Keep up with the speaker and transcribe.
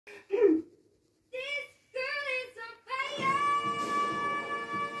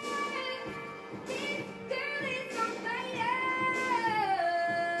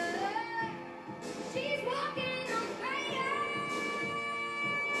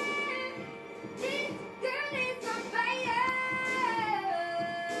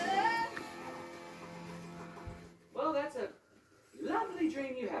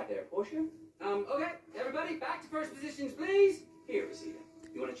Portia? Okay, everybody, back to first positions, please. Here, Rosita.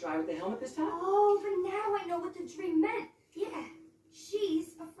 You want to try with the helmet this time? Oh, but now I know what the dream meant. Yeah,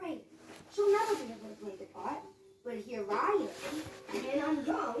 she's afraid. She'll never be able to play the part. But here I am, and I'm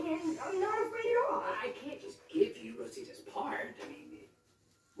young, and I'm not afraid at all. I can't just give you Rosita's part. I mean...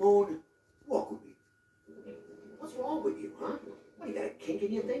 Moon, walk with me. What's wrong with you, huh? What, you got a kink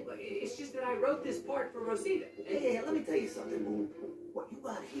in your thing? It's just that I wrote this part for Rosita. Hey, let me tell you something, Moon. What you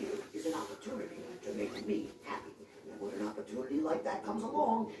got here is an opportunity to make me happy. And when an opportunity like that comes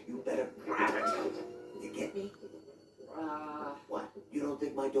along, you better grab it. You get me? What? You don't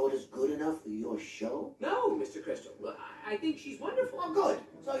think my daughter's good enough for your show? No, Mr. Crystal. I think she's wonderful. Oh, good.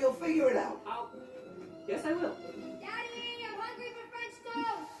 So you'll figure it out. Yes, I will. Daddy, I'm hungry for French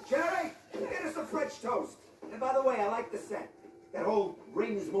toast. Jerry, get us some French toast. And by the way, I like the set. That whole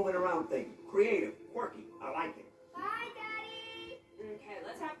rings moving around thing. Creative, quirky. I like it. Bye, Daddy. Okay,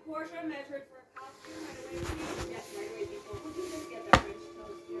 let's have Portia measured for a costume right away. Yes, right away, people. Would you just get that French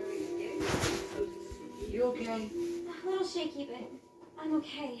toast, Jerry? You okay? A little shaky, but I'm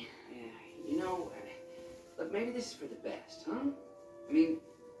okay. Yeah, you know, look, maybe this is for the best, huh? I mean,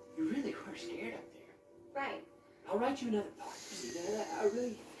 you really were scared up there. Right. I'll write you another part, Rosita. A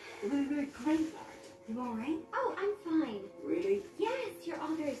really great part. You all right? Oh, I'm fine. Really? Yes, you're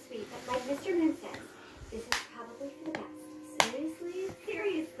all very sweet, but like Mr. Moon says, this is probably for the best. Seriously?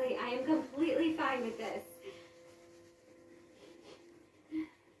 Seriously, I am completely fine with this.